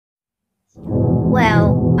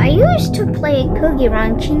Well, I used to play Cookie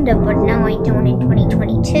Run Kingdom, but now I don't in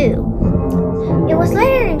 2022. It was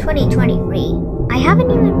later in 2023. I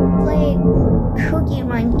haven't even played Cookie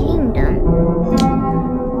Run Kingdom.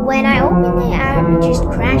 When I open the app, it just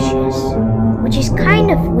crashes, which is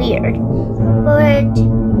kind of weird. But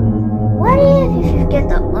what if you get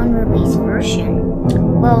the unreleased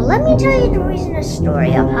version? Well, let me tell you the recent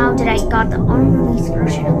story of how did I got the unreleased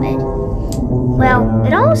version of it. Well,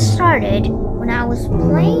 it all started when I was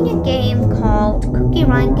playing a game called Cookie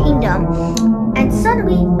Run Kingdom, and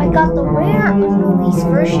suddenly I got the rare unreleased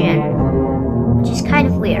version, which is kind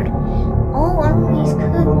of weird. All unreleased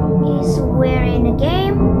cookies were in the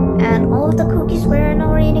game, and all of the cookies were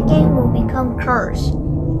already in the game will become cursed.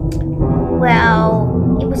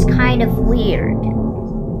 Well, it was kind of weird.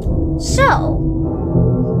 So,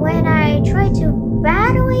 when I tried to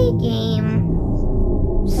battle a game,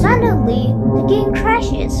 suddenly the game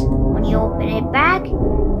crashes. When you open it back,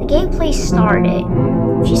 the gameplay started,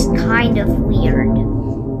 which is kind of weird.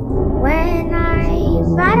 When I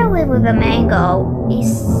battle it with a mango, it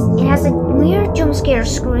has a weird jump scare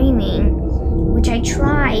screaming, which I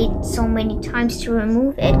tried so many times to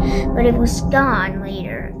remove it, but it was gone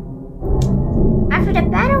later. After the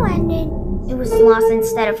battle ended, it was lost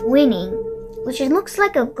instead of winning, which it looks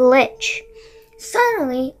like a glitch.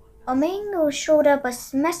 Suddenly, a mango showed up a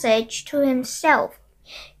message to himself.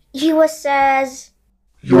 He says,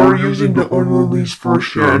 "You're using the unreleased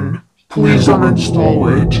version. Please uninstall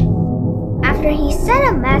it." After he sent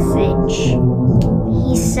a message,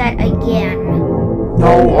 he said again,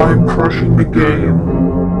 "Now I'm crashing the game."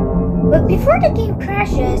 But before the game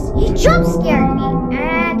crashes, he jump scared me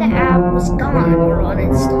and the app was gone or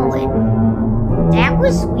uninstalled. That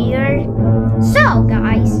was weird. So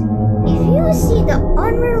guys, if you see the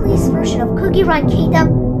unreleased version of Cookie Run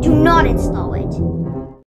Kingdom, do not install it.